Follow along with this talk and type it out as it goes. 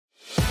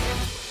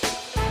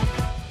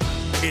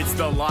It's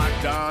the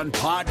Locked On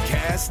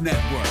Podcast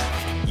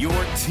Network, your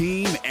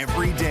team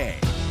every day.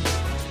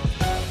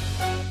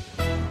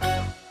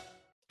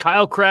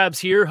 Kyle Krabs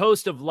here,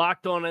 host of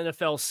Locked On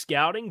NFL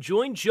Scouting.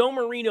 Join Joe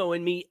Marino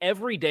and me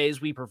every day as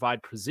we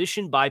provide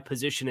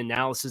position-by-position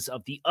analysis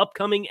of the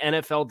upcoming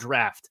NFL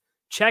Draft.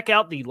 Check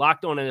out the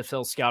Locked On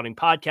NFL Scouting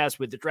podcast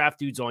with the Draft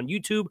Dudes on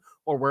YouTube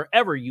or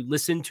wherever you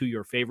listen to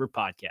your favorite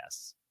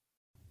podcasts.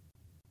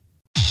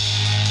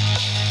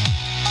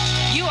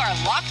 You are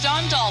Locked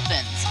On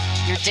Dolphins,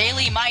 your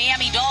daily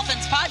Miami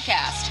Dolphins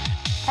podcast,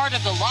 part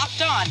of the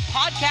Locked On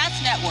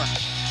Podcast Network,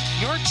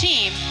 your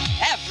team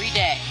every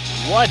day.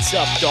 What's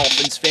up,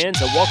 Dolphins fans,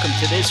 and welcome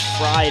to this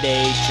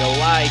Friday,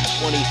 July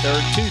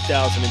 23rd,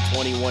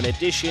 2021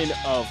 edition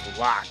of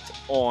Locked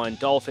On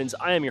Dolphins.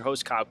 I am your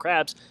host, Kyle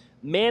Krabs,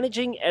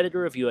 managing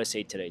editor of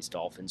USA Today's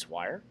Dolphins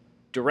Wire,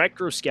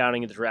 director of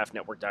scouting at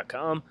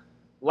thedraftnetwork.com,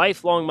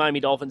 lifelong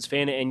Miami Dolphins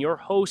fan, and your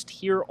host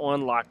here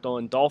on Locked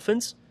On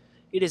Dolphins.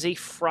 It is a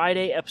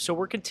Friday episode.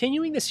 We're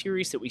continuing the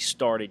series that we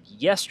started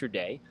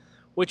yesterday,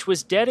 which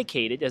was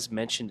dedicated, as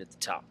mentioned at the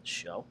top of the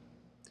show.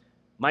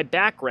 My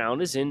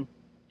background is in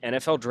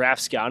NFL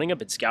draft scouting. I've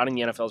been scouting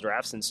the NFL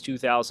draft since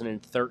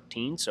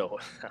 2013, so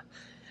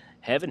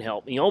heaven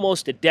help me,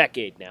 almost a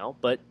decade now,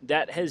 but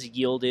that has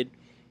yielded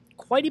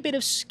quite a bit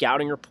of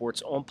scouting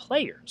reports on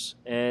players.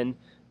 And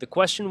the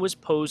question was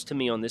posed to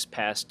me on this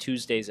past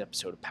Tuesday's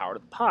episode of Power to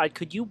the Pod,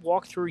 could you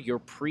walk through your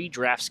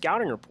pre-draft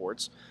scouting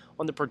reports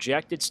on the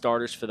projected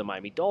starters for the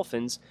Miami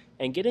Dolphins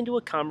and get into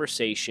a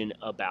conversation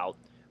about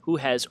who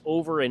has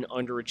over and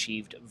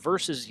underachieved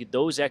versus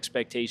those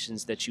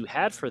expectations that you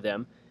had for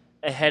them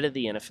ahead of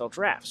the NFL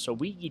draft. So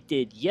we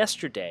did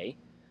yesterday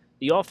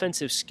the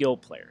offensive skill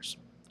players.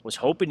 Was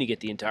hoping to get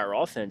the entire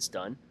offense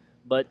done,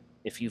 but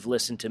if you've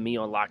listened to me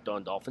on Locked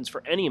On Dolphins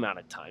for any amount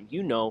of time,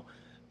 you know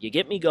you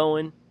get me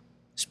going,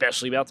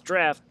 especially about the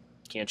draft,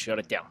 can't shut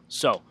it down.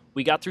 So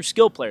we got through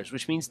skill players,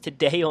 which means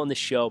today on the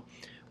show,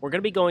 we're going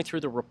to be going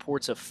through the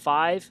reports of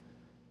 5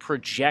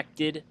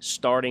 projected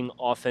starting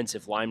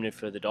offensive linemen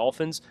for the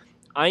Dolphins.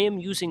 I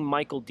am using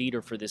Michael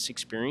Dieter for this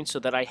experience so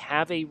that I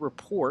have a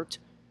report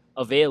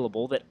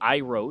available that I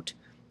wrote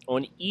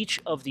on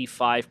each of the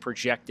 5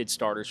 projected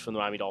starters from the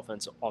Miami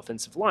Dolphins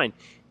offensive line,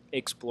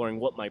 exploring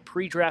what my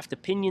pre-draft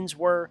opinions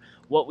were,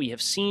 what we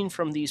have seen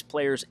from these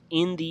players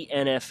in the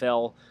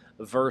NFL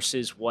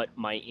versus what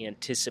my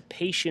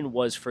anticipation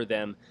was for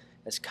them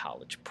as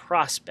college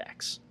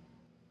prospects.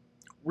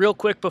 Real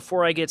quick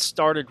before I get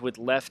started with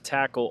left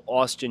tackle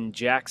Austin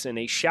Jackson,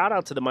 a shout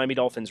out to the Miami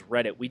Dolphins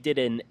Reddit. We did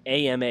an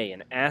AMA,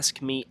 an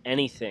Ask Me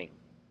Anything,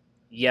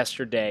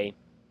 yesterday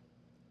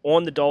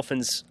on the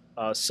Dolphins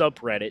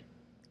subreddit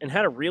and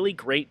had a really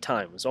great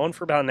time. It was on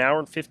for about an hour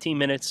and 15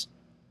 minutes.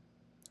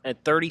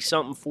 Had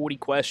 30-something, 40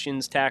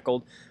 questions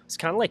tackled. It's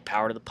kind of like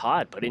Power to the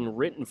Pod, but in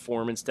written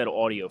form instead of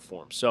audio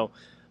form. So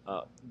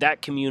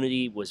that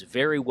community was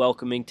very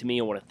welcoming to me.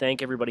 I want to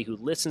thank everybody who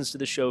listens to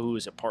the show, who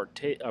is a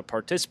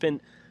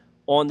participant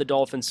on the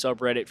Dolphins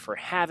subreddit, for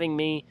having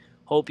me.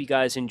 Hope you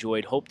guys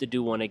enjoyed. Hope to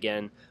do one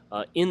again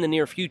in the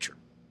near future.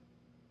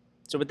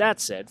 So with that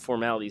said,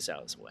 formalities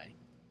out of the way.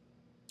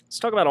 Let's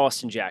talk about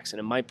Austin Jackson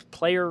and my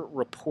player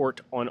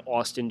report on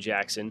Austin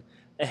Jackson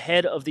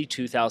ahead of the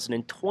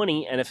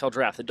 2020 NFL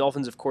Draft. The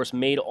Dolphins, of course,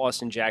 made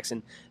Austin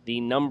Jackson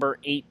the number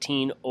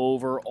 18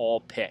 overall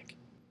pick.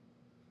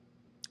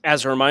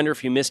 As a reminder,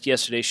 if you missed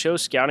yesterday's show,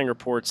 scouting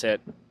reports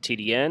at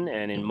TDN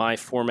and in my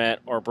format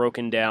are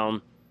broken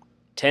down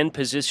 10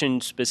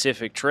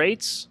 position-specific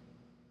traits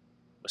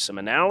with some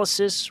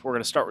analysis. We're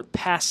going to start with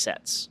pass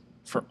sets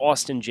for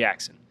Austin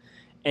Jackson.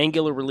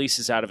 Angular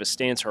releases out of his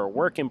stance are a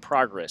work in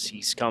progress.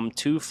 He's come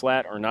too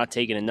flat or not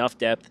taken enough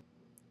depth,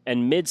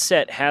 and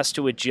mid-set has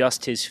to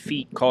adjust his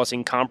feet,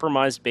 causing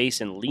compromised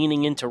base and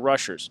leaning into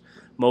rushers.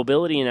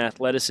 Mobility and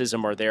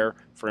athleticism are there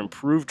for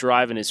improved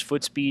drive, and his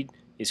foot speed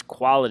is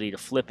quality to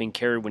flip and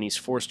carry when he's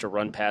forced to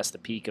run past the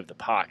peak of the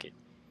pocket.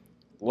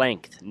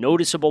 Length,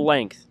 noticeable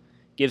length,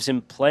 gives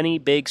him plenty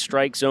big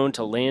strike zone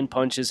to land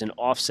punches and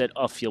offset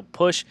upfield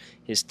push.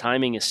 His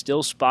timing is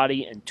still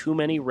spotty and too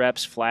many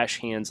reps flash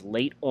hands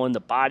late on the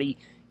body,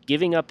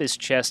 giving up his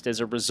chest as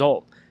a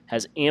result.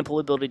 Has ample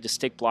ability to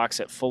stick blocks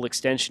at full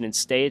extension and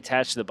stay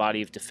attached to the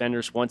body of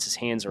defenders once his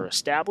hands are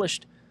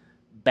established.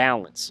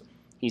 Balance.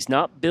 He's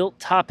not built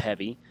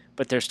top-heavy,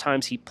 but there's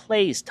times he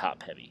plays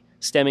top-heavy,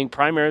 stemming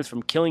primarily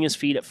from killing his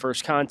feet at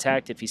first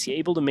contact. If he's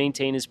able to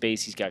maintain his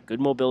base, he's got good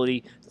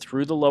mobility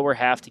through the lower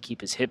half to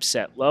keep his hips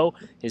set low.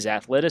 His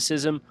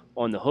athleticism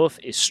on the hoof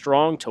is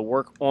strong to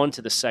work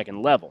onto the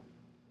second level.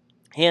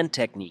 Hand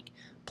technique.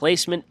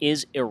 Placement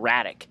is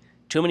erratic.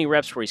 Too many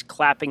reps where he's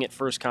clapping at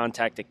first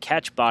contact to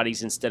catch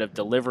bodies instead of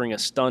delivering a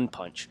stun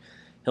punch.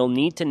 He'll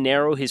need to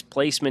narrow his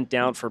placement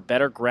down for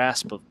better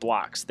grasp of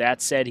blocks.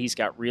 That said, he's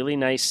got really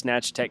nice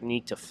snatch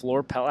technique to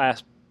floor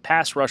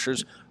pass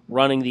rushers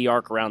running the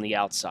arc around the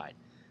outside.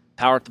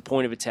 Power at the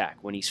point of attack.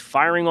 When he's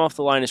firing off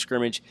the line of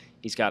scrimmage,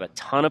 he's got a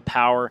ton of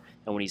power,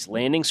 and when he's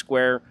landing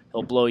square,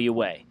 he'll blow you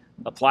away.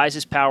 Applies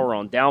his power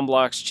on down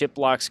blocks, chip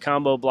blocks,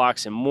 combo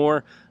blocks, and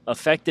more.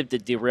 Effective to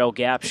derail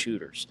gap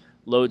shooters.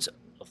 Loads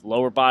with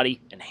lower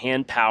body and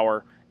hand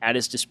power at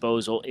his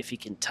disposal if he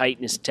can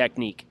tighten his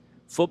technique.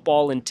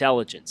 Football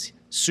intelligence,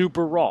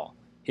 super raw.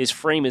 His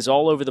frame is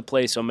all over the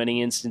place on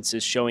many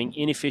instances, showing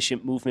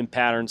inefficient movement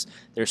patterns.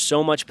 There's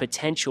so much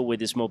potential with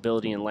his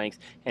mobility and length,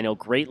 and he'll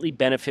greatly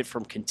benefit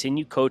from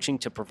continued coaching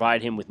to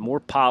provide him with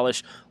more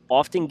polish.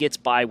 Often gets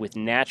by with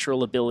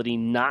natural ability,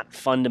 not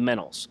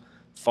fundamentals.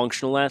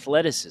 Functional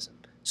athleticism,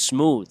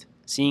 smooth.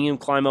 Seeing him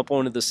climb up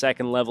onto the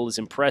second level is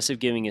impressive,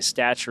 given his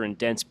stature and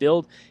dense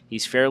build.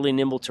 He's fairly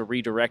nimble to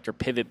redirect or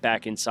pivot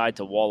back inside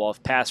to wall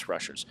off pass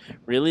rushers.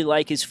 Really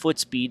like his foot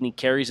speed, and he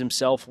carries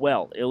himself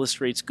well.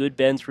 Illustrates good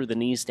bend through the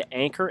knees to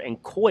anchor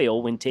and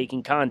coil when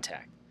taking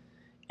contact.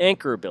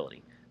 Anchor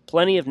ability.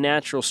 Plenty of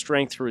natural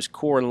strength through his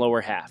core and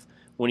lower half.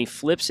 When he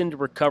flips into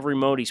recovery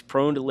mode, he's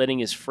prone to letting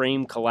his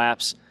frame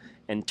collapse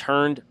and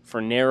turned for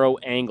narrow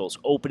angles,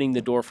 opening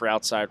the door for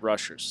outside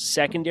rushers.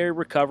 Secondary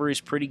recovery is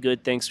pretty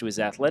good thanks to his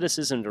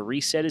athleticism to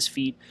reset his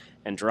feet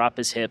and drop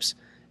his hips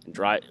and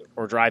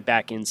drive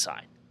back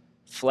inside.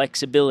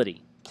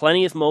 Flexibility.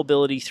 Plenty of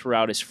mobility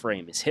throughout his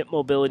frame. His hip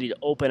mobility to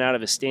open out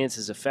of his stance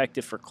is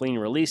effective for clean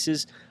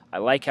releases. I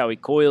like how he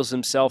coils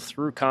himself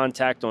through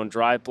contact on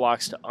drive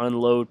blocks to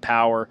unload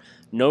power.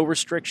 No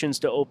restrictions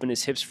to open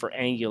his hips for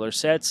angular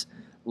sets.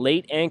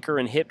 Late anchor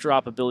and hip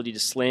drop ability to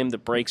slam the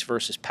brakes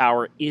versus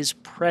power is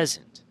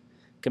present.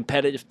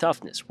 Competitive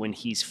toughness. When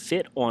he's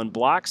fit on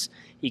blocks,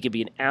 he can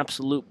be an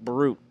absolute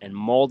brute and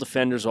maul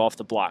defenders off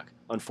the block.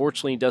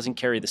 Unfortunately, he doesn't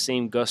carry the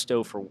same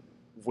gusto for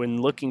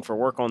when looking for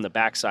work on the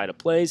backside of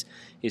plays.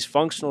 His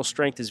functional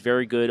strength is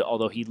very good,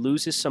 although he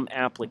loses some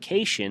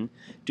application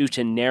due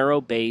to narrow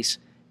base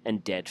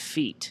and dead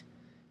feet.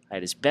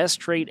 At his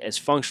best trait as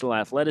functional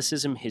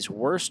athleticism, his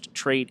worst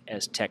trait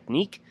as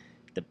technique.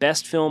 The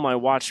best film I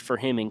watched for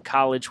him in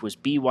college was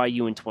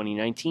BYU in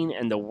 2019,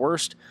 and the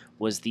worst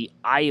was the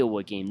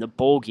Iowa game, the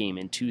bowl game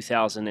in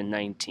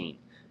 2019.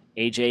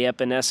 A.J.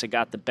 Epinesa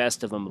got the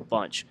best of him a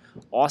bunch.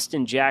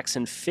 Austin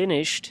Jackson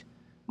finished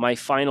my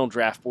final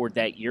draft board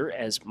that year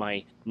as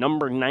my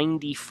number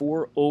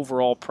 94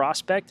 overall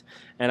prospect,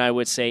 and I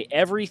would say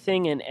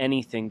everything and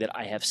anything that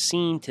I have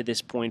seen to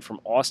this point from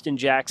Austin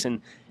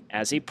Jackson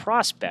as a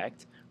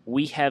prospect,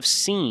 we have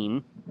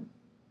seen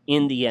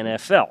in the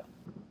NFL.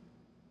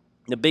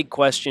 The big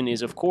question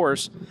is, of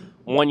course,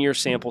 1 year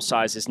sample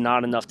size is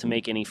not enough to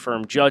make any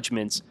firm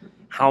judgments.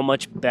 How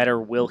much better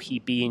will he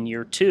be in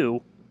year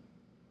 2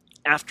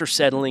 after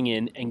settling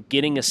in and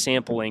getting a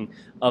sampling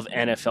of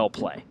NFL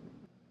play?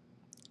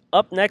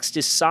 Up next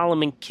is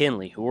Solomon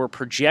Kinley, who we're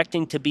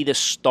projecting to be the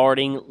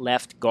starting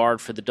left guard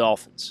for the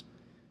Dolphins.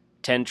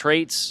 10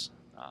 traits.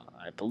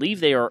 I believe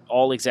they are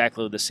all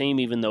exactly the same,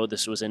 even though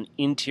this was an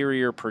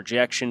interior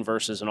projection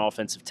versus an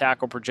offensive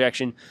tackle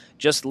projection,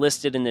 just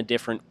listed in a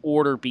different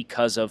order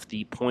because of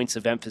the points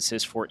of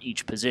emphasis for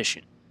each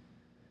position.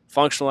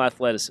 Functional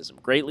athleticism.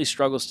 Greatly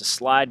struggles to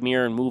slide,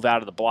 mirror, and move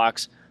out of the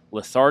blocks.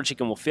 Lethargic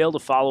and will fail to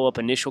follow up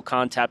initial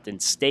contact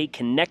and stay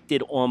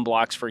connected on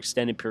blocks for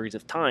extended periods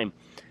of time.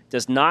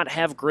 Does not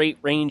have great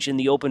range in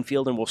the open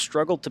field and will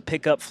struggle to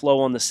pick up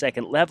flow on the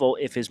second level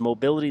if his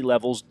mobility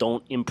levels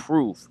don't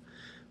improve.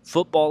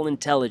 Football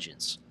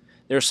intelligence.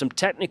 There are some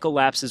technical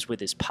lapses with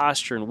his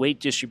posture and weight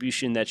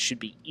distribution that should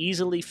be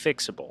easily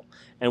fixable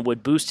and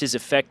would boost his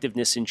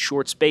effectiveness in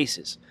short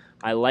spaces.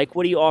 I like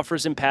what he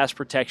offers in pass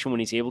protection when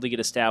he's able to get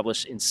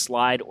established in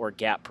slide or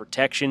gap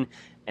protection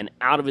and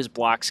out of his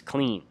blocks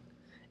clean.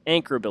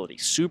 Anchor ability.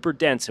 Super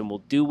dense and will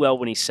do well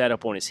when he's set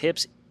up on his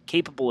hips,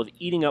 capable of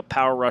eating up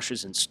power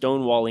rushes and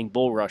stonewalling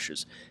bull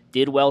rushes.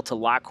 Did well to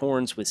lock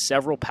horns with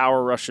several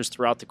power rushes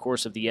throughout the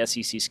course of the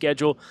SEC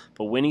schedule,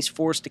 but when he's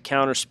forced to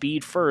counter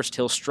speed first,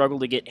 he'll struggle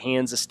to get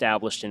hands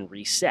established and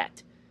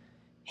reset.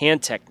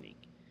 Hand technique.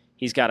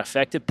 He's got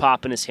effective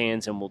pop in his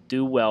hands and will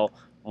do well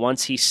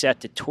once he's set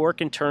to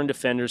torque and turn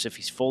defenders if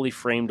he's fully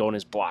framed on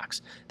his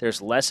blocks.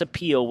 There's less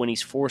appeal when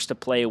he's forced to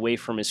play away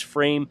from his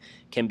frame,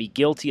 can be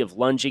guilty of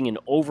lunging and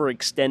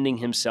overextending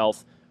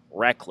himself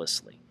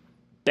recklessly.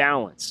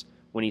 Balance.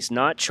 When he's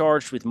not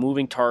charged with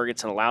moving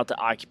targets and allowed to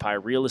occupy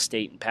real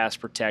estate and pass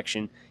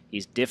protection,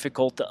 he's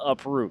difficult to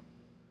uproot.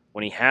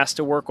 When he has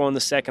to work on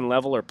the second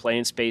level or play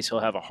in space,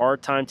 he'll have a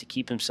hard time to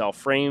keep himself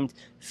framed.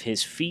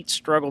 His feet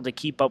struggle to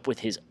keep up with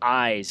his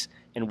eyes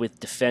and with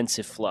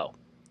defensive flow.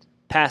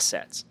 Pass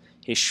sets.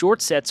 His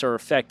short sets are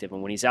effective,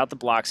 and when he's out the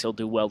blocks, he'll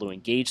do well to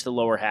engage the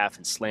lower half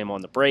and slam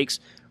on the brakes.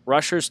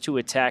 Rushers to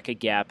attack a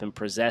gap and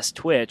possess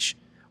twitch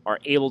are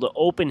able to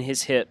open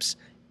his hips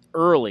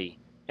early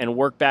and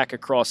work back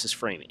across his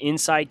frame.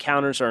 Inside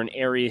counters are an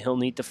area he'll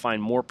need to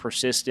find more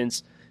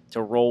persistence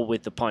to roll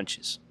with the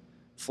punches.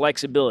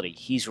 Flexibility.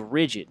 He's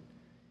rigid.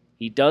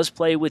 He does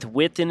play with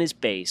width in his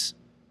base,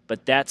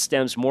 but that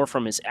stems more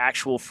from his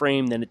actual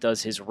frame than it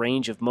does his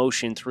range of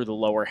motion through the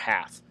lower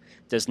half.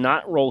 Does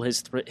not roll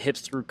his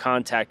hips through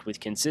contact with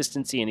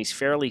consistency, and he's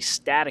fairly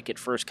static at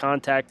first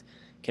contact,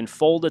 can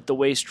fold at the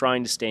waist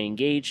trying to stay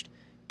engaged.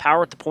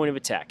 Power at the point of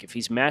attack. If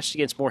he's matched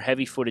against more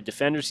heavy-footed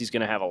defenders, he's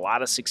going to have a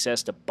lot of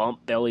success to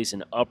bump bellies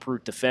and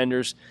uproot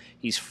defenders.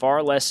 He's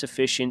far less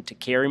sufficient to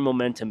carry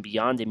momentum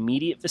beyond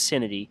immediate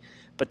vicinity,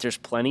 but there's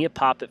plenty of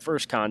pop at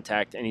first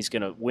contact, and he's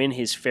going to win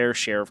his fair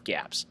share of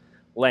gaps.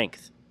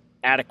 Length,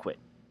 adequate.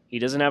 He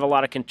doesn't have a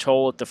lot of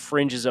control at the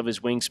fringes of his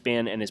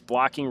wingspan, and his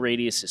blocking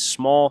radius is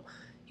small.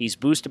 He's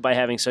boosted by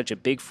having such a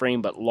big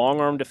frame, but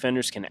long-arm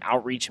defenders can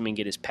outreach him and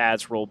get his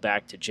pads rolled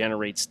back to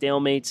generate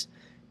stalemates.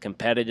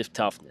 Competitive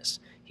toughness.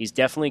 He's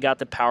definitely got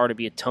the power to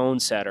be a tone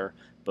setter,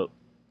 but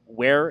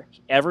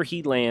wherever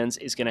he lands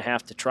is going to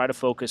have to try to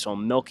focus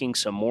on milking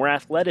some more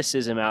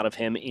athleticism out of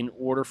him in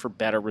order for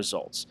better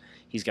results.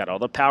 He's got all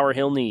the power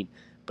he'll need,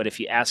 but if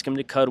you ask him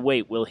to cut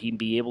weight, will he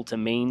be able to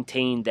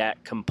maintain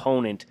that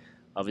component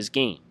of his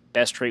game?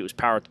 Best trait was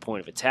power at the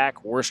point of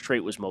attack. Worst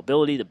trait was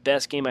mobility. The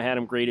best game I had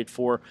him graded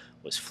for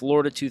was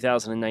Florida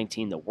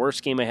 2019. The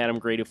worst game I had him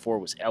graded for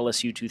was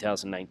LSU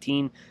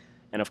 2019.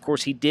 And, of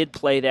course, he did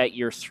play that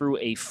year through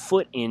a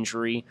foot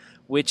injury,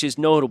 which is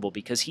notable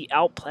because he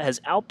has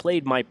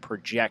outplayed my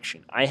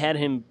projection. I had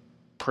him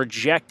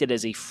projected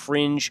as a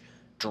fringe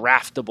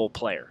draftable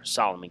player,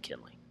 Solomon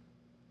Kinley.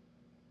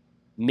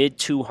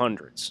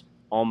 Mid-200s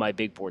on my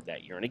big board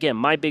that year. And, again,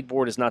 my big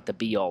board is not the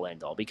be-all,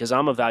 end-all because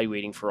I'm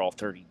evaluating for all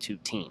 32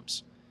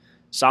 teams.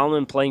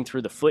 Solomon playing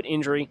through the foot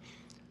injury,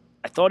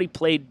 I thought he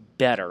played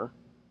better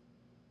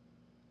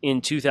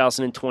in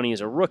 2020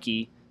 as a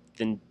rookie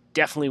than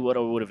definitely what I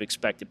would have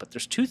expected. But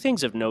there's two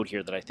things of note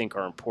here that I think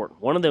are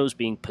important. One of those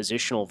being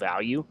positional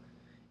value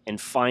and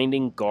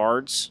finding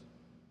guards.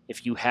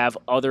 If you have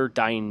other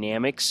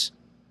dynamics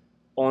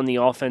on the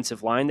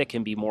offensive line that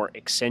can be more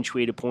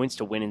accentuated points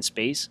to win in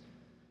space,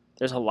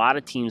 there's a lot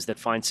of teams that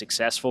find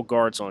successful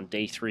guards on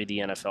day 3 of the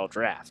NFL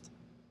draft.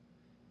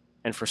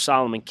 And for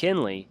Solomon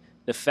Kinley,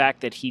 the fact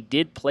that he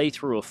did play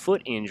through a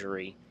foot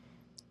injury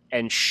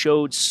and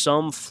showed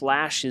some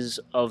flashes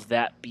of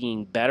that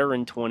being better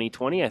in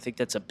 2020. I think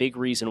that's a big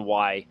reason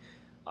why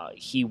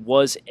he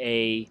was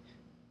a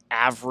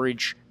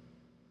average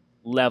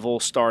level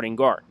starting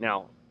guard.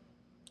 Now,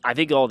 I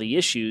think all the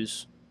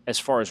issues as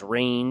far as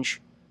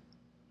range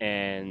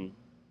and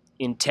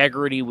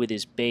integrity with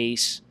his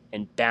base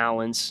and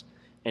balance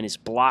and his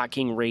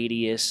blocking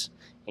radius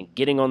and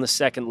getting on the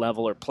second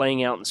level or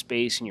playing out in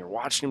space and you're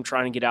watching him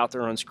trying to get out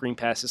there on screen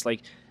passes,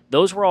 like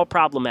those were all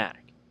problematic.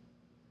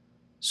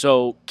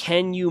 So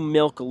can you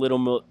milk a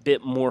little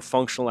bit more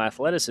functional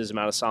athleticism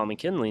out of Solomon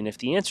Kinley? And if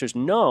the answer is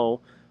no,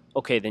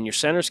 okay, then your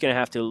center's going to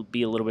have to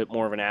be a little bit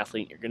more of an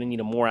athlete. You're going to need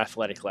a more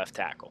athletic left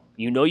tackle.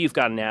 You know you've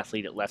got an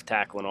athlete at left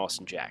tackle in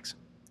Austin Jackson.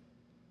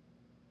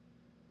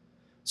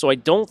 So I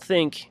don't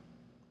think,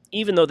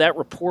 even though that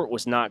report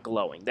was not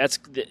glowing,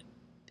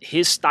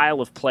 his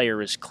style of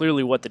player is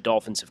clearly what the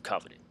Dolphins have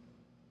coveted,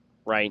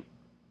 right?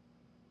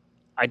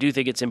 I do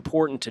think it's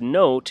important to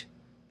note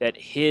that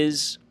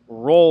his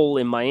role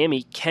in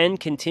Miami can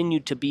continue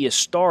to be a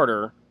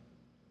starter,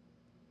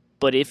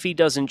 but if he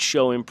doesn't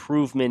show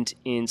improvement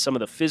in some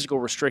of the physical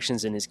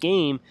restrictions in his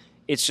game,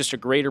 it's just a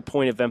greater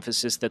point of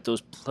emphasis that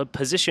those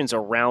positions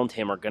around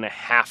him are going to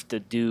have to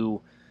do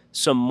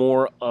some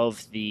more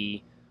of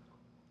the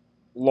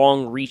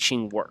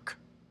long-reaching work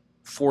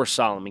for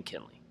Solomon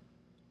Kinley.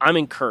 I'm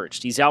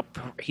encouraged. He's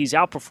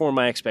outperformed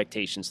my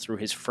expectations through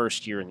his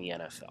first year in the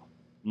NFL.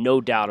 No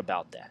doubt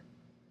about that.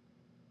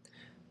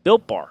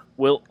 Built Bar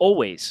will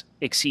always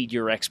exceed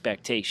your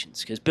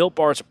expectations because Built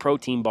Bar is a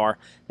protein bar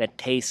that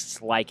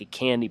tastes like a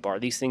candy bar.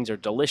 These things are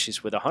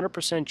delicious with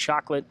 100%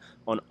 chocolate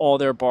on all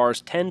their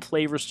bars, 10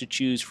 flavors to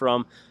choose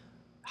from,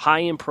 high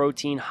in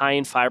protein, high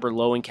in fiber,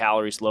 low in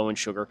calories, low in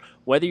sugar.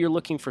 Whether you're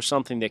looking for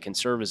something that can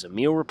serve as a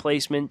meal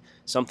replacement,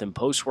 something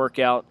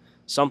post-workout,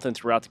 something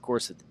throughout the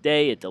course of the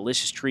day, a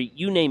delicious treat,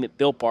 you name it,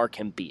 Built Bar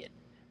can be it.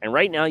 And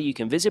right now, you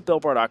can visit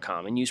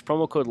BuiltBar.com and use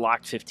promo code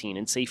LOCKED15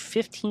 and save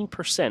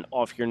 15%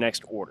 off your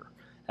next order.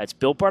 That's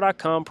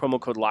BuiltBar.com,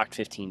 promo code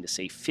LOCKED15 to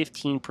save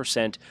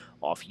 15%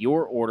 off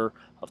your order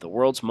of the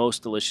world's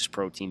most delicious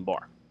protein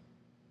bar.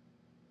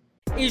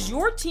 Is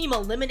your team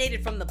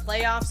eliminated from the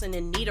playoffs and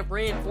in need of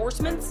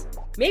reinforcements?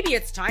 Maybe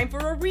it's time for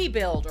a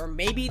rebuild, or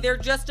maybe they're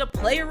just a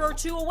player or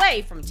two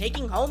away from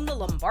taking home the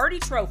Lombardi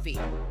Trophy.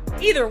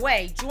 Either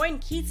way, join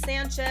Keith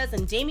Sanchez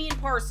and Damian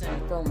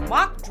Parson for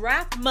Mock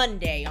Draft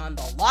Monday on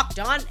the Locked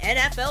On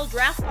NFL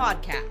Draft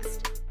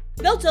Podcast.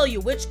 They'll tell you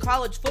which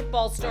college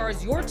football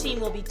stars your team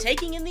will be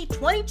taking in the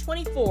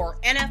 2024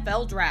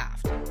 NFL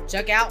Draft.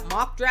 Check out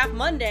Mock Draft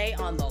Monday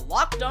on the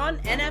Locked On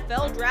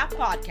NFL Draft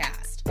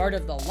Podcast, part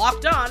of the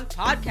Locked On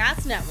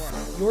Podcast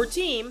Network, your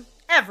team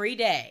every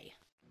day.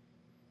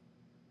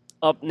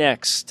 Up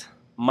next,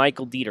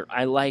 Michael Dieter.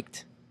 I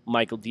liked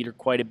Michael Dieter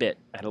quite a bit.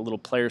 I had a little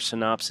player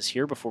synopsis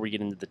here before we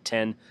get into the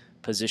 10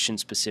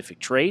 position-specific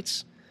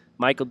traits.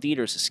 Michael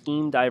Dieter is a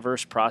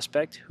scheme-diverse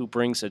prospect who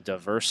brings a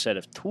diverse set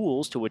of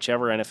tools to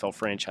whichever NFL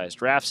franchise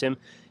drafts him.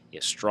 He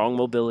has strong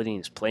mobility, and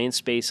his play in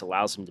space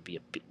allows him to be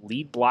a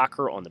lead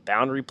blocker on the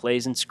boundary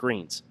plays and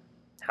screens.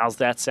 How's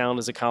that sound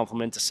as a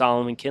compliment to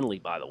Solomon Kinley,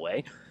 by the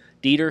way?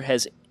 Dieter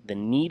has the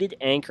needed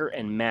anchor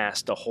and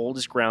mass to hold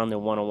his ground in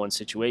one-on-one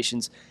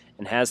situations,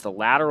 and has the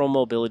lateral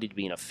mobility to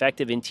be an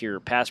effective interior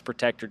pass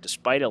protector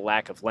despite a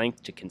lack of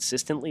length to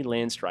consistently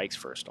land strikes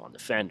first on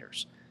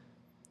defenders.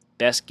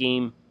 Best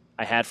game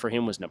I had for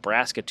him was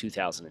Nebraska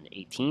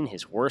 2018,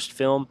 his worst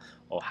film,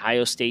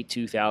 Ohio State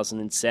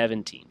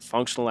 2017.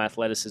 Functional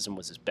athleticism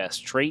was his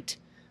best trait.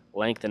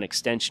 Length and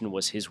extension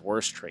was his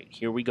worst trait.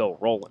 Here we go,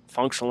 rolling.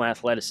 Functional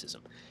athleticism.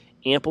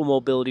 Ample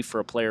mobility for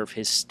a player of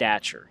his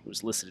stature. He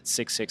was listed at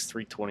 6'6",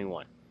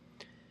 321.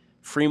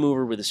 Free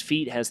mover with his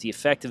feet, has the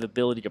effective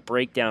ability to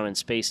break down in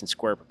space and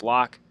square up a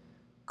block.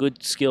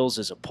 Good skills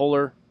as a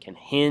puller, can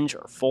hinge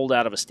or fold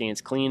out of a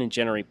stance clean and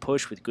generate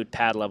push with good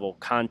pad level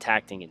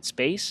contacting in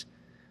space.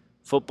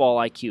 Football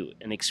IQ,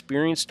 an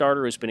experienced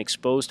starter has been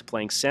exposed to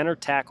playing center,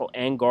 tackle,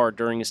 and guard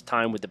during his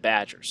time with the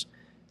Badgers.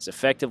 Has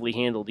effectively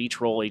handled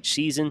each role each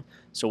season,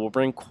 so will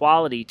bring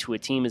quality to a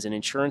team as an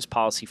insurance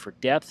policy for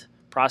depth,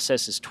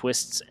 processes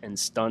twists and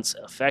stunts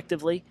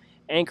effectively.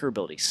 Anchor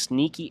ability,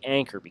 sneaky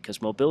anchor,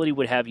 because mobility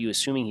would have you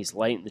assuming he's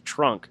light in the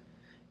trunk.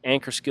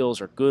 Anchor skills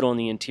are good on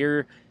the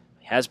interior.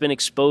 Has been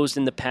exposed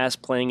in the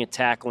past playing at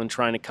tackle and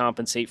trying to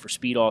compensate for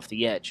speed off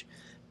the edge.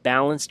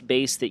 Balanced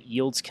base that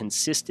yields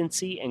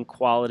consistency and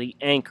quality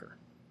anchor.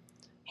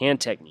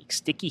 Hand technique,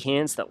 sticky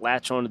hands that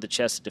latch onto the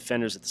chest of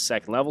defenders at the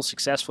second level,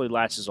 successfully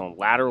latches on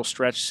lateral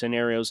stretch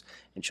scenarios,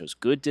 and shows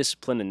good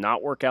discipline to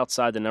not work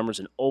outside the numbers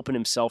and open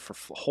himself for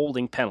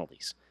holding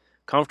penalties.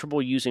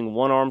 Comfortable using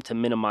one arm to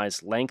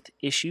minimize length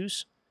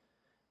issues.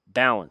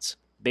 Balance.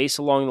 Base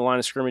along the line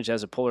of scrimmage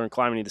as a puller and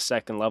climbing to the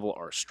second level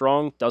are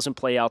strong, doesn't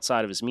play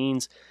outside of his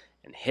means,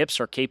 and hips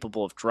are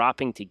capable of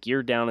dropping to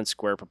gear down and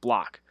square up a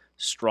block.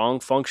 Strong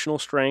functional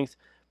strength,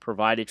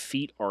 provided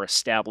feet are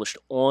established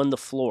on the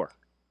floor.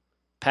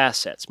 Pass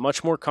sets.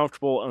 Much more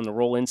comfortable on the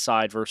roll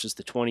inside versus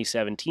the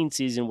 2017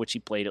 season, which he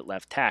played at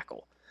left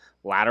tackle.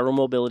 Lateral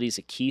mobility is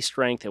a key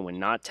strength, and when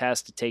not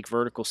tasked to take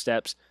vertical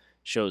steps,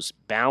 shows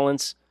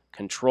balance,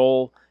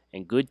 control,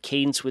 and good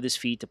cadence with his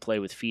feet to play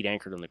with feet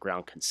anchored on the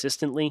ground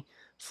consistently.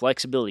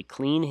 Flexibility,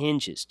 clean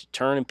hinges to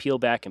turn and peel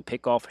back and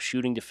pick off a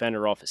shooting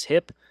defender off his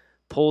hip.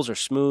 Pulls are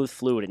smooth,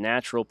 fluid, and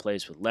natural.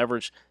 Plays with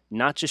leverage,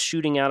 not just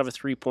shooting out of a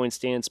three-point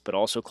stance, but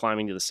also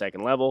climbing to the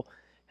second level.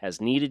 Has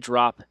needed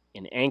drop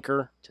and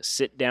anchor to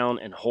sit down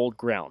and hold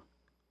ground.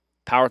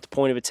 Power at the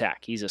point of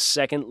attack. He's a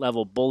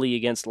second-level bully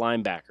against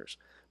linebackers.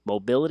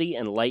 Mobility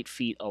and light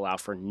feet allow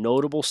for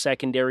notable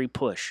secondary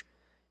push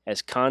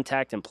as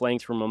contact and playing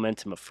through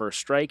momentum of first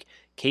strike,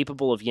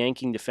 capable of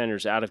yanking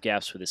defenders out of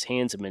gaps with his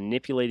hands and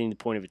manipulating the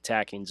point of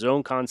attack in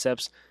zone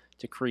concepts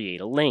to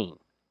create a lane.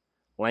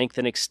 Length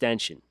and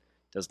extension.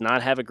 Does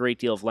not have a great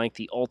deal of length,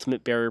 the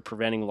ultimate barrier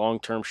preventing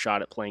long-term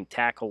shot at playing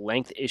tackle.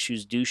 Length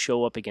issues do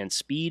show up against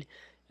speed,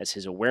 as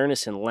his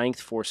awareness and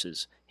length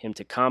forces him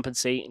to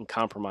compensate and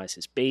compromise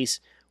his base,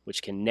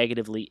 which can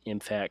negatively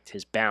impact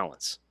his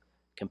balance.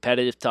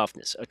 Competitive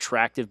toughness,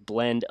 attractive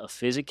blend of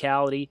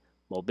physicality,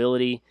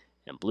 mobility,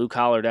 and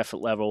blue-collared effort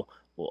level,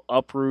 will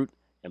uproot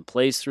and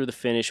plays through the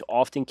finish,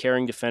 often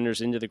carrying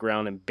defenders into the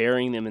ground and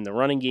burying them in the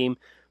running game,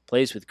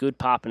 plays with good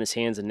pop in his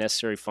hands and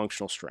necessary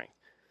functional strength.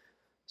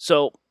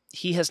 So,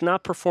 he has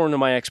not performed to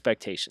my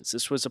expectations.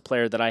 This was a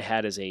player that I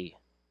had as a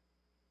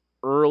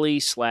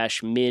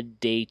early/mid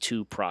day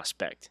 2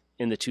 prospect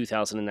in the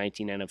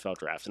 2019 NFL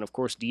draft. And of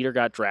course, Dieter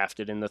got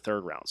drafted in the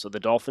 3rd round, so the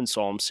Dolphins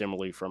saw him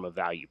similarly from a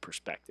value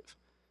perspective.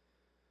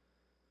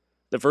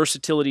 The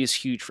versatility is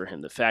huge for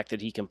him. The fact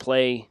that he can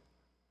play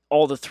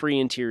all the 3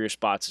 interior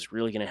spots is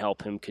really going to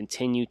help him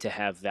continue to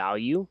have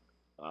value.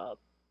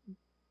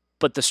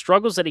 But the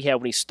struggles that he had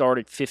when he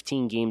started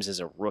 15 games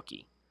as a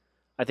rookie,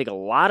 I think a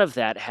lot of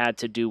that had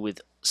to do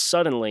with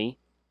suddenly,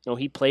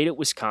 he played at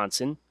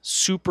Wisconsin,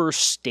 super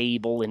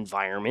stable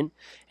environment,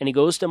 and he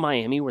goes to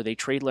Miami where they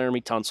trade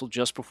Laramie Tunsil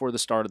just before the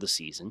start of the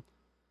season.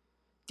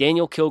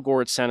 Daniel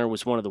Kilgore at center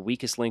was one of the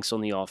weakest links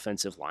on the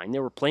offensive line. They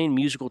were playing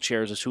musical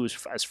chairs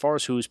as far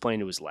as who was playing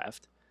to his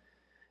left.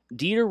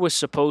 Dieter was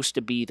supposed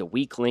to be the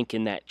weak link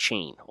in that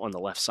chain on the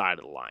left side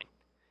of the line.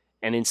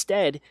 And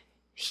instead,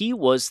 he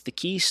was the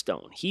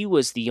keystone. He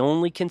was the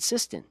only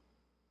consistent.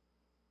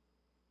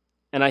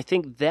 And I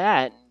think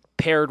that,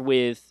 paired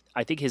with,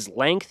 his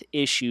length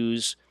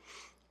issues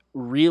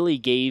really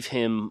gave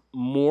him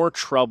more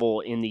trouble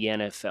in the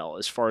NFL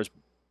as far as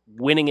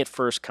winning at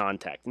first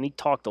contact. And he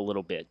talked a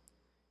little bit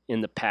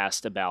in the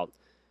past about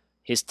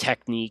his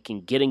technique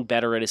and getting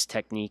better at his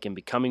technique and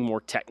becoming more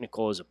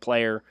technical as a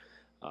player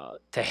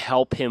to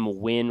help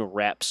him win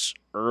reps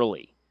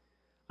early.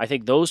 I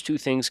think those two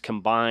things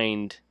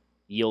combined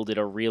yielded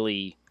a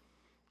really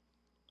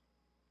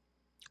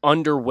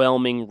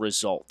underwhelming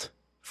result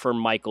for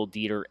Michael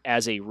Dieter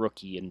as a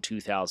rookie in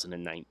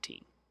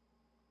 2019,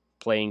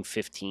 playing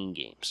 15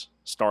 games,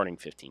 starting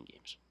 15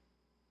 games.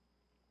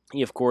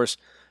 He, of course,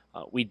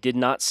 we did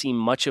not see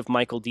much of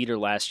Michael Dieter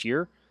last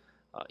year.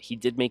 He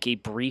did make a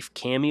brief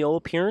cameo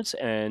appearance,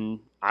 and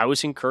I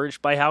was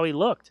encouraged by how he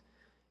looked.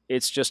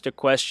 It's just a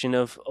question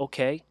of,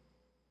 okay,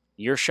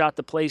 your shot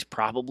to play is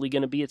probably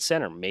going to be at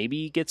center.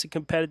 Maybe he gets a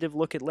competitive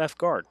look at left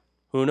guard.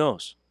 Who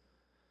knows?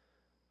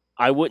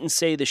 I wouldn't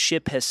say the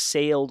ship has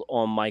sailed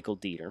on Michael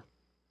Dieter.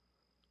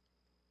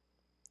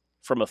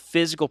 From a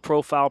physical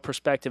profile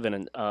perspective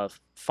and a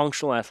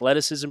functional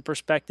athleticism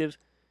perspective,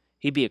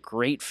 he'd be a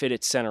great fit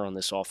at center on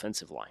this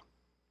offensive line.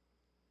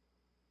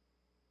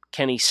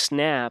 Can he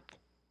snap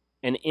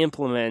and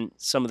implement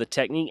some of the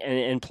technique?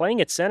 And playing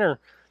at center,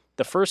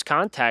 the first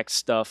contact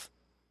stuff,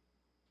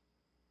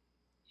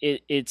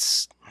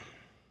 it's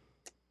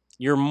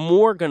you're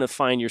more going to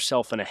find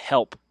yourself in a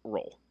help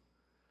role.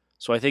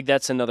 So I think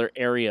that's another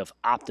area of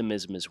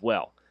optimism as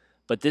well.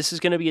 But this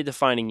is going to be a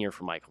defining year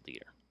for Michael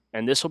Dieter.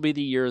 And this will be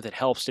the year that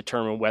helps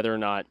determine whether or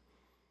not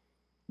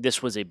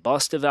this was a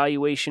bust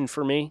evaluation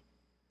for me,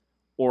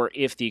 or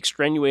if the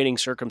extenuating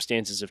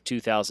circumstances of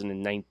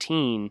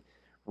 2019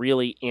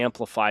 really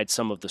amplified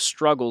some of the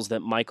struggles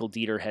that Michael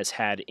Dieter has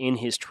had in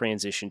his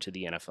transition to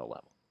the NFL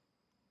level.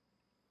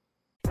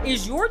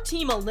 Is your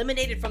team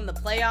eliminated from the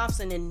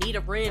playoffs and in need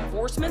of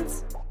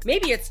reinforcements?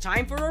 Maybe it's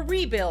time for a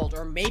rebuild,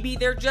 or maybe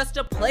they're just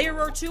a player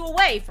or two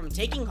away from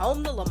taking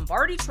home the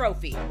Lombardi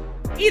Trophy.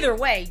 Either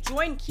way,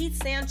 join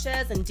Keith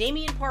Sanchez and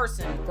Damian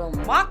Parson for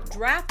Mock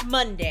Draft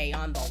Monday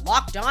on the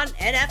Locked On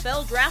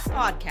NFL Draft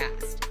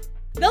Podcast.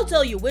 They'll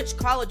tell you which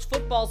college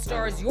football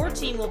stars your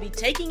team will be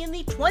taking in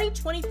the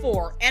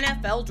 2024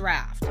 NFL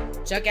Draft.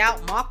 Check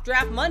out Mock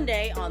Draft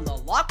Monday on the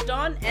Locked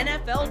On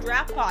NFL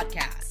Draft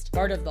Podcast,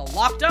 part of the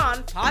Locked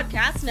On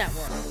Podcast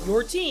Network.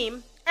 Your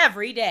team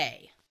every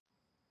day.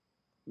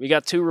 We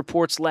got 2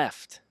 reports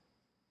left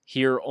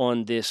here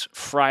on this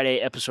Friday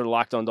episode of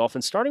Locked On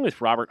Dolphins, starting with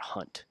Robert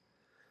Hunt.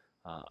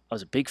 I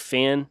was a big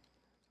fan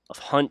of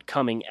Hunt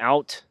coming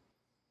out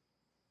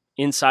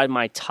inside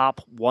my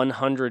top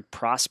 100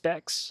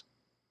 prospects.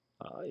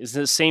 Is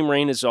the same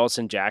reign as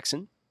Austin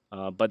Jackson,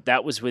 but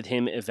that was with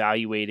him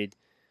evaluated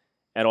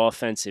at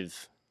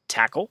offensive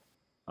tackle,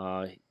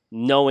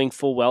 knowing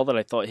full well that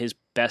I thought his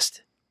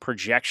best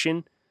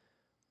projection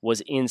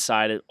was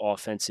inside at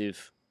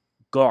offensive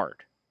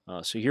guard.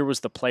 So here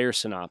was the player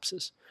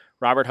synopsis.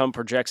 Robert Hunt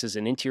projects as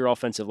an interior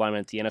offensive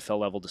lineman at the NFL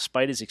level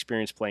despite his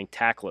experience playing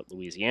tackle at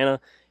Louisiana.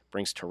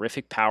 Brings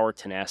terrific power,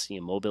 tenacity,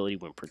 and mobility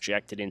when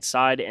projected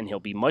inside, and he'll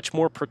be much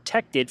more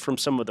protected from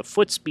some of the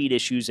foot speed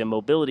issues and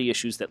mobility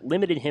issues that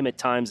limited him at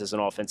times as an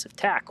offensive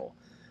tackle.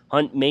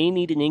 Hunt may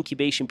need an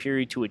incubation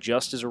period to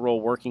adjust as a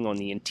role working on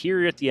the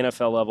interior at the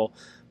NFL level,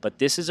 but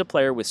this is a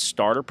player with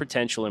starter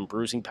potential and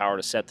bruising power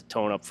to set the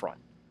tone up front.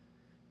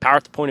 Power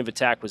at the point of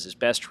attack was his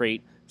best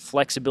trait.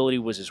 Flexibility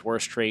was his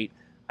worst trait.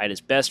 I had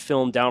his best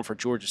film down for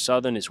Georgia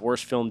Southern, his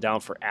worst film down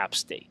for App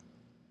State.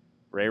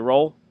 Ready to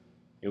roll?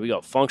 Here we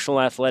go.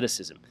 Functional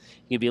athleticism.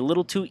 He can be a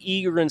little too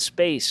eager in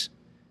space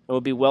and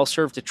would be well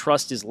served to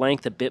trust his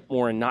length a bit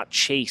more and not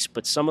chase,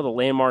 but some of the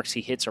landmarks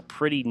he hits are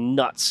pretty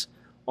nuts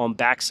on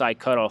backside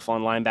cutoff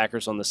on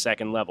linebackers on the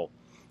second level.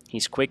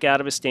 He's quick out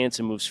of his stance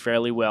and moves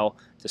fairly well,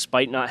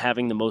 despite not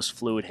having the most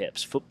fluid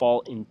hips.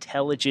 Football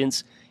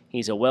intelligence.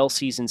 He's a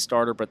well-seasoned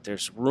starter, but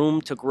there's room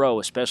to grow,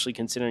 especially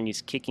considering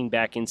he's kicking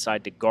back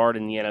inside to guard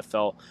in the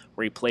NFL,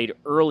 where he played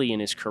early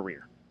in his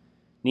career.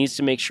 Needs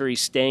to make sure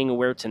he's staying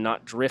aware to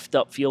not drift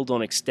upfield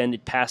on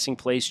extended passing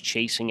plays,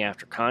 chasing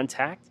after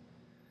contact.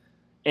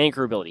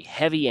 Anchor ability,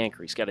 heavy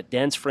anchor. He's got a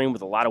dense frame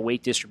with a lot of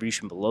weight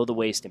distribution below the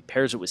waist and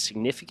pairs it with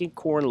significant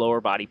core and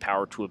lower body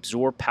power to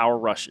absorb power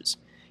rushes.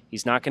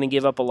 He's not going to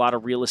give up a lot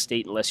of real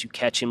estate unless you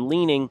catch him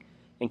leaning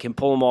and can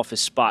pull him off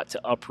his spot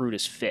to uproot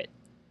his fit.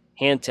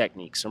 Hand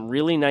technique, some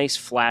really nice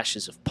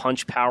flashes of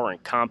punch power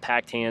and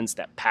compact hands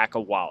that pack a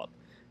wallop.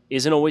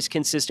 Isn't always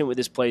consistent with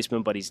his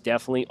placement, but he's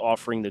definitely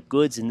offering the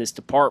goods in this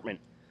department.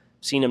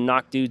 Seen him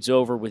knock dudes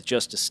over with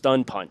just a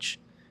stun punch.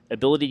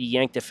 Ability to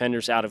yank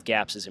defenders out of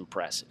gaps is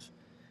impressive.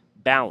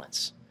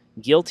 Balance.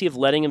 Guilty of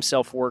letting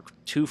himself work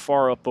too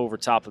far up over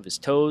top of his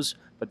toes,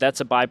 but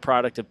that's a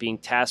byproduct of being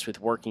tasked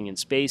with working in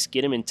space.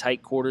 Get him in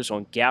tight quarters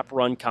on gap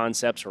run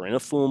concepts or in a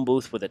phone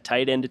booth with a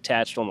tight end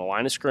attached on the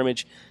line of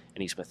scrimmage,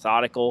 and he's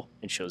methodical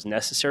and shows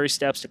necessary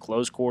steps to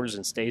close quarters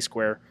and stay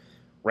square,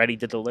 ready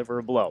to deliver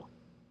a blow.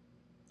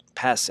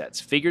 Pass sets.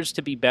 Figures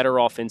to be better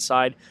off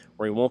inside,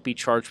 where he won't be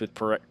charged with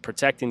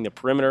protecting the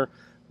perimeter.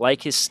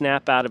 Like his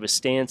snap out of his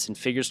stance, and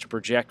figures to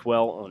project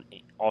well on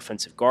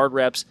offensive guard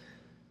reps.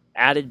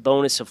 Added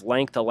bonus of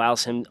length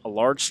allows him a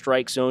large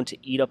strike zone to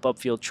eat up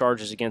upfield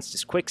charges against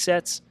his quick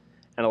sets,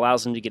 and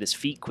allows him to get his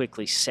feet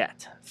quickly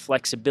set.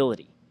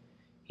 Flexibility.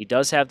 He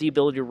does have the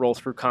ability to roll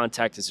through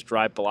contact as a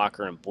drive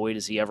blocker, and boy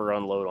does he ever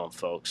unload on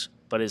folks.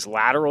 But his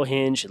lateral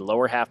hinge and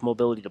lower half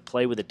mobility to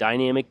play with a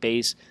dynamic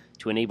base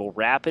to enable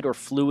rapid or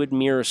fluid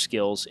mirror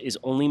skills is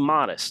only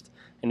modest,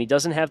 and he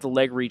doesn't have the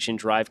leg reach and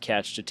drive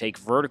catch to take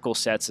vertical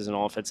sets as an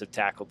offensive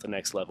tackle to the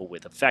next level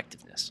with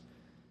effectiveness.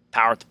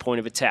 Power at the point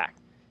of attack.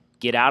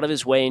 Get out of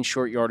his way in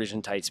short yardage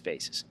and tight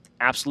spaces.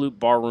 Absolute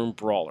barroom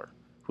brawler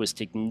who has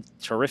taken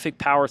terrific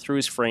power through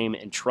his frame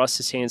and trusts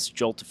his hands to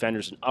jolt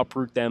defenders and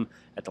uproot them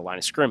at the line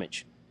of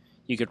scrimmage.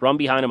 You could run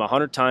behind him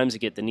 100 times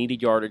and get the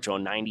needed yardage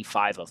on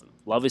 95 of them.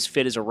 Love his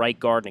fit as a right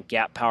guard and a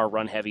gap power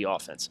run-heavy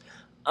offense.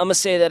 I'm going to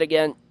say that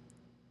again.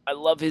 I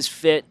love his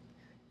fit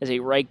as a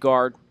right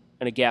guard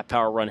and a gap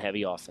power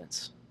run-heavy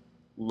offense.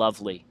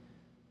 Lovely.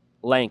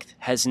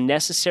 has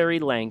necessary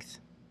length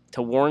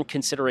to warrant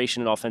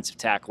consideration at offensive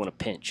tackle in a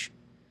pinch,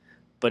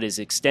 but his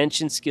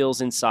extension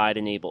skills inside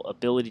enable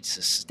ability to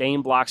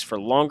sustain blocks for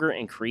longer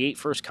and create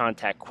first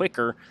contact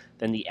quicker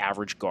than the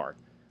average guard.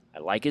 I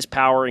like his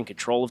power and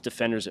control of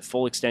defenders at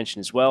full extension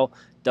as well.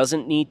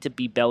 Doesn't need to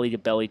be belly to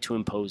belly to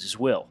impose his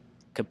will.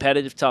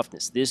 Competitive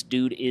toughness. This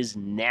dude is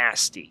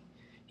nasty.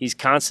 He's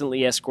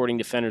constantly escorting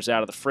defenders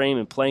out of the frame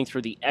and playing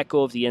through the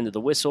echo of the end of the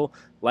whistle.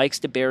 Likes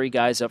to bury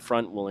guys up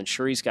front. Will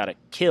ensure he's got a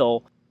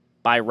kill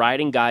by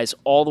riding guys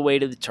all the way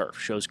to the turf.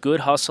 Shows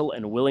good hustle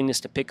and a willingness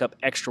to pick up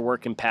extra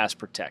work in pass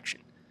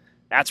protection.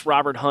 That's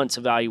Robert Hunt's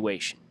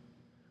evaluation.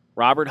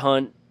 Robert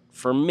Hunt,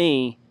 for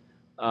me,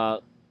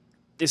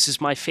 this is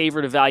my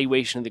favorite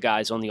evaluation of the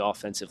guys on the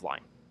offensive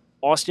line.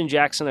 Austin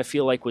Jackson, I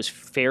feel like, was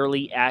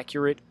fairly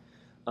accurate.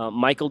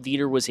 Michael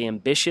Dieter was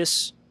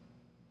ambitious.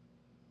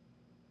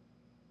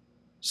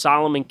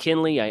 Solomon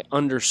Kinley, I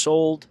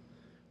undersold.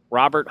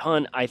 Robert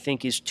Hunt, I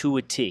think, is to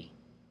a T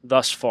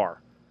thus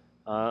far.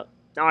 Now,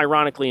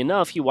 ironically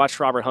enough, you watched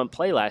Robert Hunt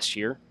play last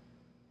year,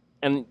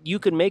 and you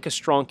could make a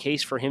strong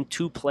case for him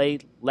to play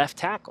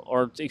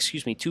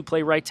to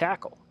play right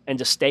tackle and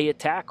to stay at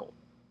tackle.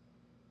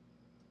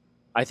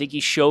 I think he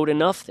showed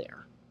enough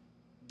there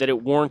that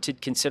it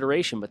warranted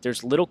consideration, but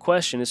there's little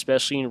question,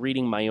 especially in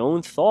reading my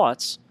own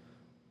thoughts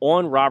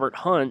on Robert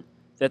Hunt,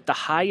 that the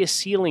highest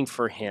ceiling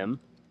for him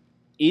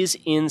is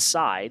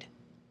inside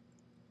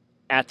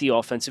at the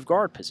offensive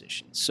guard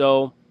position.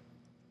 So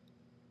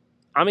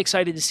I'm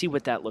excited to see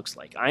what that looks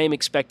like. I am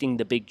expecting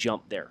the big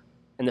jump there.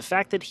 And the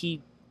fact that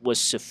he was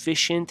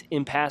sufficient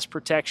in pass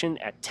protection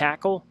at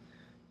tackle,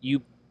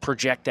 you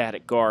project that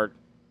at guard,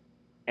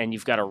 and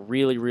you've got a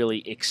really,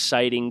 really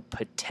exciting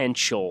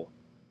potential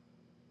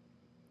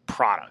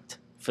product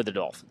for the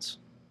Dolphins.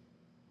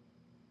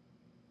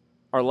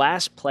 Our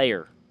last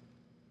player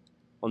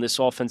on this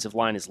offensive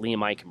line is Liam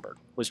Eichenberg.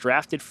 Was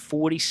drafted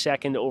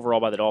 42nd overall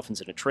by the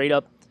Dolphins in a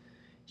trade-up.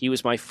 He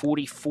was my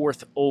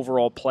 44th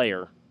overall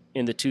player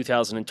in the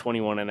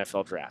 2021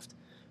 NFL Draft.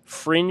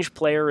 Fringe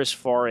player as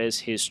far as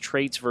his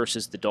traits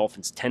versus the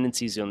Dolphins'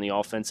 tendencies on the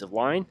offensive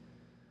line.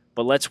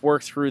 But let's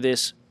work through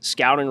this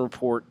scouting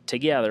report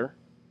together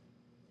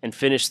and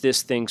finish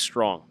this thing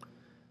strong.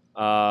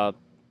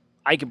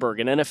 Eichenberg,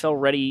 an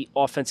NFL-ready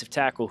offensive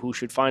tackle who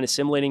should find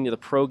assimilating to the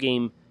pro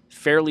game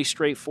fairly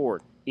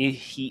straightforward.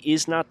 He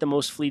is not the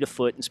most fleet of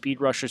foot, and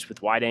speed rushers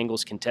with wide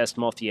angles can test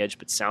him off the edge,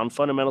 but sound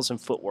fundamentals and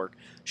footwork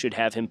should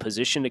have him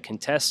positioned to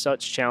contest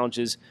such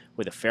challenges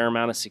with a fair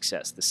amount of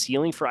success. The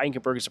ceiling for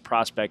Eichenberg as a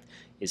prospect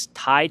is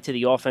tied to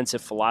the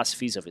offensive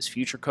philosophies of his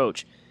future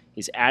coach.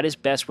 He's at his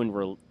best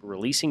when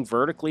releasing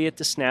vertically at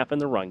the snap in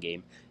the run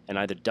game and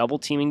either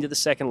double-teaming to the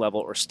second level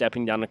or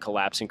stepping down to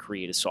collapse and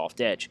create a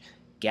soft edge.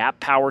 Gap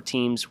power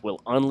teams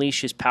will unleash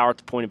his power at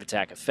the point of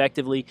attack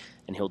effectively,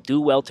 and he'll do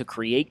well to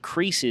create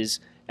creases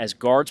as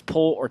guards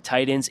pull or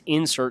tight ends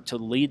insert to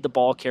lead the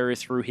ball carrier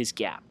through his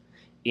gap.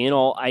 In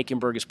all,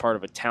 Eichenberg is part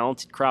of a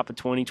talented crop of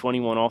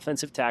 2021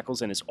 offensive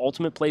tackles, and his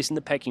ultimate place in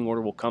the pecking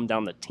order will come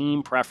down to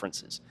team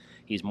preferences.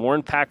 He's more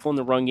impactful in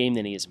the run game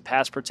than he is in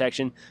pass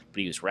protection,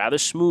 but he was rather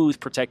smooth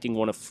protecting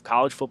one of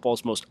college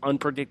football's most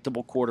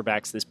unpredictable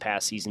quarterbacks this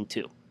past season,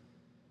 too.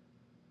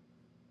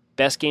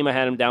 Best game I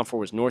had him down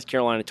for was North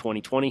Carolina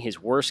 2020. His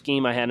worst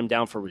game I had him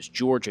down for was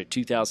Georgia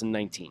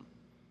 2019.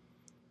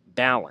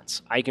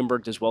 Balance.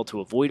 Eichenberg does well to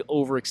avoid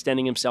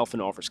overextending himself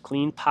and offers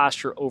clean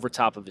posture over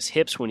top of his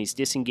hips when he's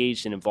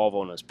disengaged and involved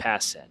on his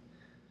pass set.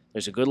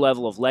 There's a good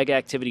level of leg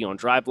activity on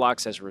drive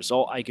blocks. As a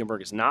result,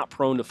 Eichenberg is not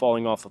prone to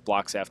falling off of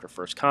blocks after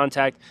first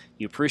contact.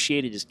 You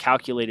appreciated his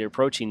calculated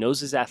approach. He knows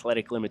his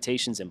athletic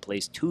limitations and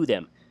plays to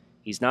them.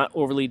 He's not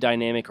overly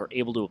dynamic or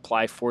able to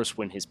apply force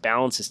when his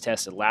balance is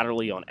tested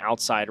laterally on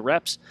outside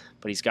reps,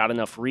 but he's got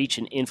enough reach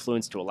and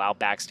influence to allow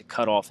backs to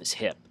cut off his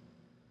hip.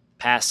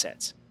 Pass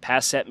sets.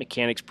 Pass set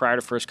mechanics prior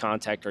to first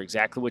contact are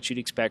exactly what you'd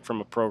expect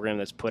from a program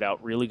that's put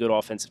out really good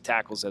offensive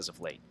tackles as of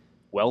late.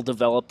 Well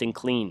developed and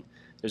clean.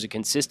 There's a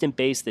consistent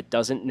base that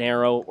doesn't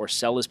narrow or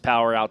sell his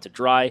power out to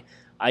dry.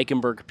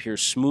 Eichenberg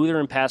appears smoother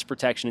in pass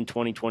protection in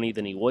 2020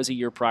 than he was a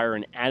year prior,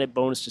 an added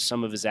bonus to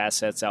some of his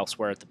assets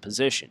elsewhere at the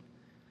position.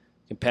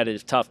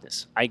 Competitive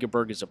toughness.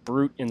 Eichenberg is a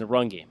brute in the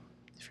run game.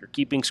 If you're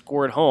keeping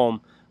score at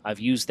home, I've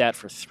used that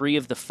for 3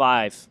 of the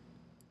 5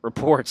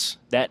 reports,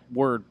 that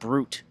word,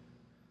 brute.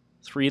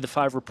 3 of the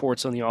 5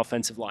 reports on the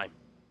offensive line.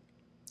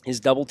 His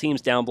double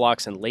teams, down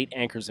blocks, and late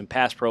anchors in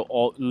pass pro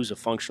all ooze of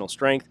functional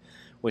strength,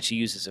 which he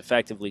uses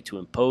effectively to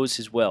impose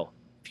his will.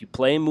 If you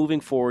play him moving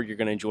forward, you're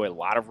going to enjoy a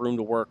lot of room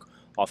to work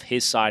off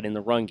his side in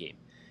the run game.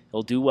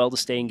 He'll do well to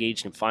stay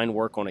engaged and find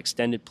work on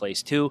extended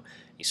plays too.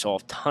 He saw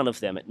a ton of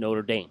them at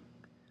Notre Dame.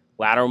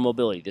 Lateral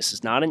mobility. This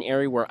is not an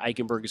area where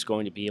Eichenberg is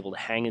going to be able to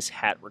hang his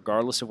hat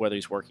regardless of whether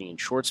he's working in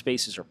short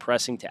spaces or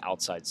pressing to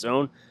outside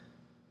zone.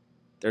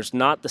 There's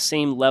not the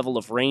same level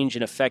of range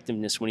and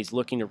effectiveness when he's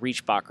looking to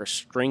reach block or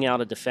string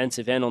out a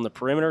defensive end on the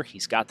perimeter.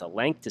 He's got the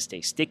length to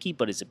stay sticky,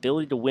 but his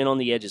ability to win on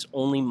the edge is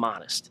only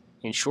modest.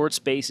 In short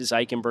spaces,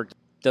 Eichenberg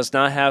does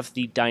not have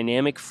the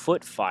dynamic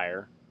foot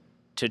fire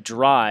to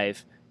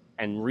drive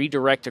and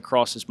redirect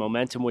across his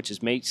momentum,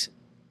 which makes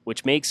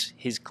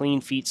his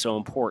clean feet so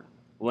important.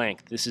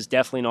 Length. This is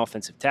definitely an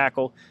offensive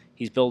tackle.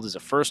 He's billed as a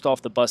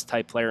first-off-the-bus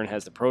type player and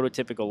has the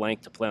prototypical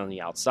length to play on the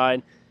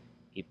outside.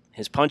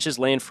 His punches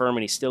land firm,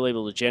 and he's still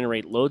able to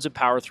generate loads of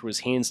power through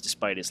his hands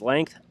despite his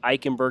length.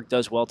 Eichenberg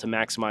does well to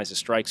maximize the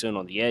strike zone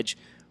on the edge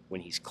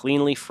when he's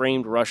cleanly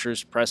framed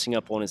rushers pressing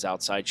up on his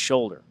outside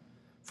shoulder.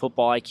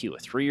 Football IQ. A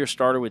 3-year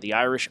starter with the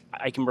Irish,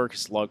 Eichenberg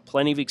has logged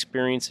plenty of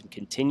experience and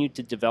continued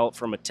to develop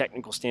from a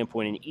technical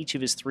standpoint in each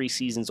of his 3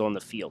 seasons on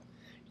the field.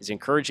 It's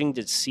encouraging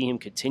to see him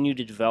continue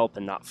to develop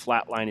and not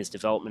flatline his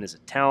development as a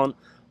talent,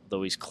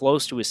 although he's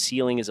close to his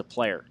ceiling as a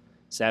player.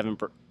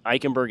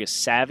 Eichenberg is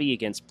savvy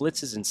against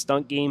blitzes and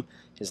stunt game.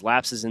 His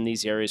lapses in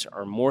these areas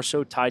are more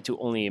so tied to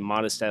only a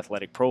modest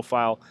athletic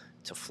profile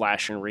to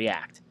flash and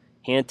react.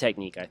 Hand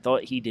technique. I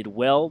thought he did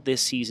well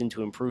this season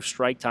to improve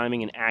strike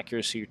timing and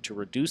accuracy to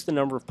reduce the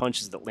number of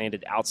punches that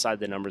landed outside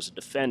the numbers of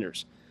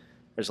defenders.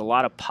 There's a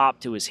lot of pop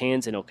to his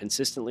hands, and he'll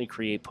consistently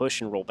create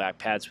push and roll back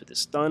pads with his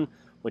stun,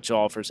 which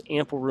offers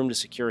ample room to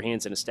secure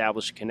hands and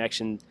establish a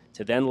connection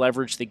to then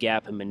leverage the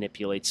gap and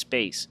manipulate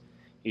space.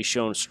 He's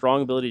shown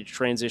strong ability to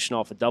transition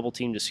off a double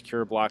team to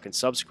secure a block and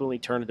subsequently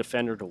turn a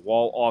defender to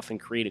wall off and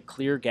create a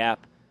clear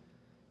gap.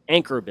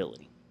 Anchor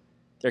ability.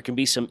 There can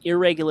be some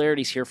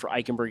irregularities here for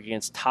Eichenberg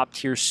against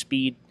top-tier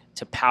speed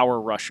to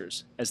power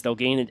rushers, as they'll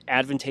gain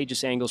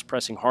advantageous angles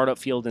pressing hard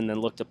upfield and then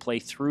look to play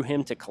through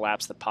him to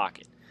collapse the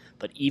pocket.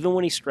 But even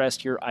when he's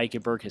stressed here,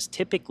 Eichenberg has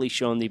typically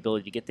shown the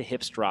ability to get the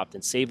hips dropped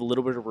and save a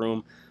little bit of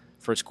room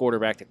for his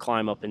quarterback to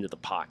climb up into the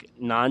pocket.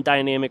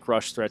 Non-dynamic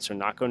rush threats are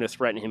not going to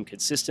threaten him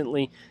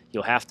consistently.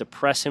 You'll have to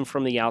press him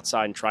from the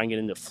outside and try and get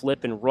him to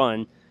flip and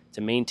run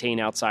to maintain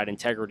outside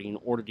integrity in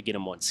order to get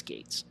him on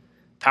skates.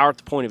 Power at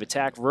the point of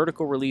attack,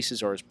 vertical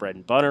releases are his bread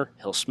and butter.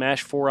 He'll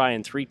smash 4-eye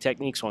and 3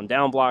 techniques on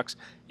down blocks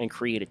and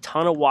create a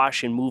ton of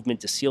wash and movement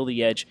to seal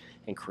the edge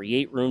and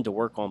create room to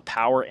work on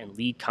power and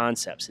lead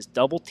concepts. His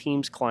double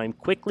teams climb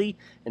quickly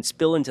and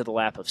spill into the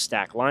lap of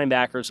stacked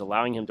linebackers,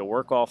 allowing him to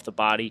work off the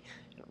body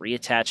and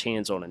reattach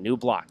hands on a new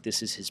block.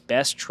 This is his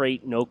best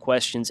trait, no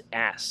questions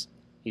asked.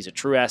 He's a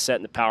true asset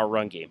in the power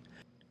run game.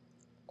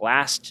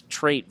 Last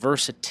trait,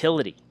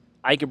 versatility.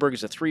 Eichenberg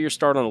is a 3-year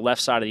starter on the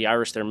left side of the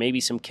Irish. There may be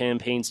some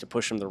campaigns to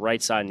push him to the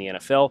right side in the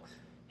NFL.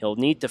 He'll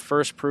need to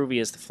first prove he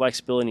has the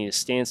flexibility and his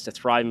stance to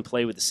thrive and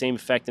play with the same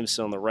effectiveness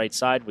on the right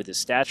side. With his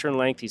stature and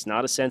length, he's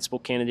not a sensible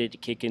candidate to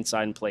kick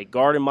inside and play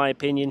guard, in my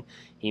opinion.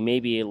 He may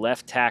be a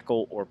left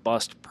tackle or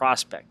bust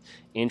prospect.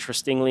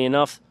 Interestingly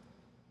enough,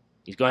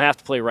 he's going to have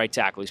to play right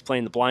tackle. He's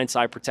playing the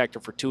blindside protector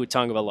for Tua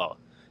Tagovailoa.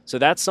 So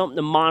that's something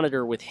to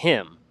monitor with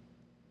him.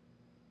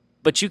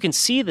 But you can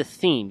see the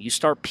theme. You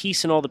start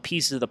piecing all the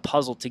pieces of the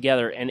puzzle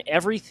together, and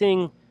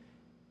everything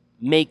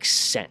makes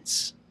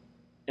sense.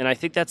 And I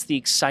think that's the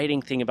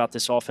exciting thing about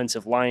this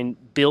offensive line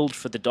build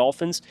for the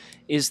Dolphins,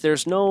 is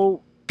there's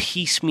no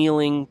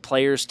piecemealing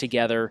players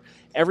together.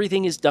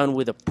 Everything is done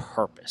with a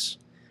purpose.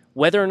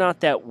 Whether or not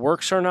that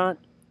works or not,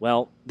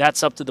 well,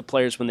 that's up to the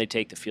players when they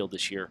take the field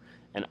this year.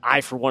 And I,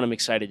 for one, am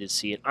excited to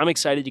see it. I'm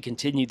excited to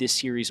continue this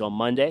series on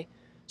Monday.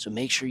 So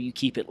make sure you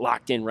keep it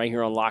locked in right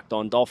here on Locked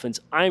On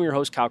Dolphins. I'm your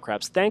host, Kyle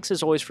Krabs. Thanks,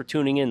 as always, for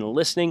tuning in and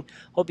listening.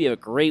 Hope you have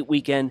a great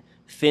weekend.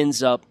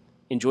 Fins up.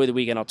 Enjoy the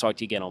weekend. I'll talk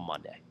to you again on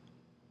Monday.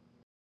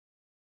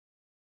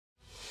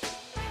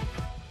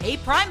 Hey,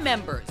 Prime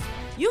members,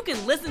 you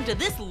can listen to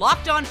this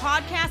Locked On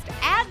podcast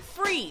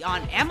ad-free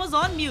on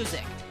Amazon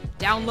Music.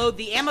 Download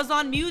the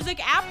Amazon Music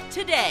app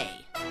today.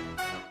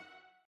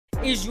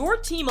 Is your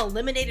team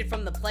eliminated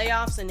from the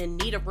playoffs and in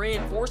need of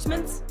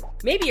reinforcements?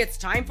 Maybe it's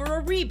time for a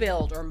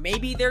rebuild, or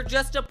maybe they're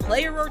just a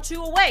player or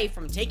two away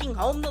from taking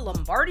home the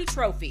Lombardi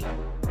Trophy.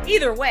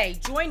 Either way,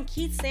 join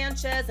Keith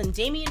Sanchez and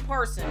Damian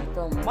Parson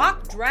for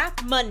Mock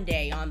Draft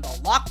Monday on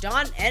the Locked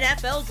On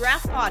NFL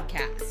Draft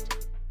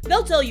Podcast.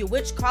 They'll tell you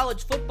which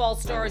college football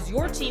stars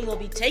your team will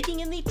be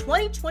taking in the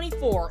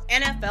 2024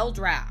 NFL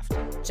Draft.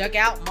 Check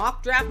out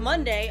Mock Draft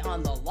Monday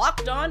on the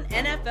Locked On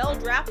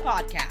NFL Draft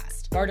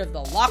Podcast, part of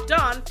the Locked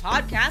On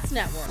Podcast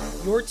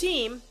Network. Your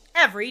team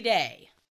every day.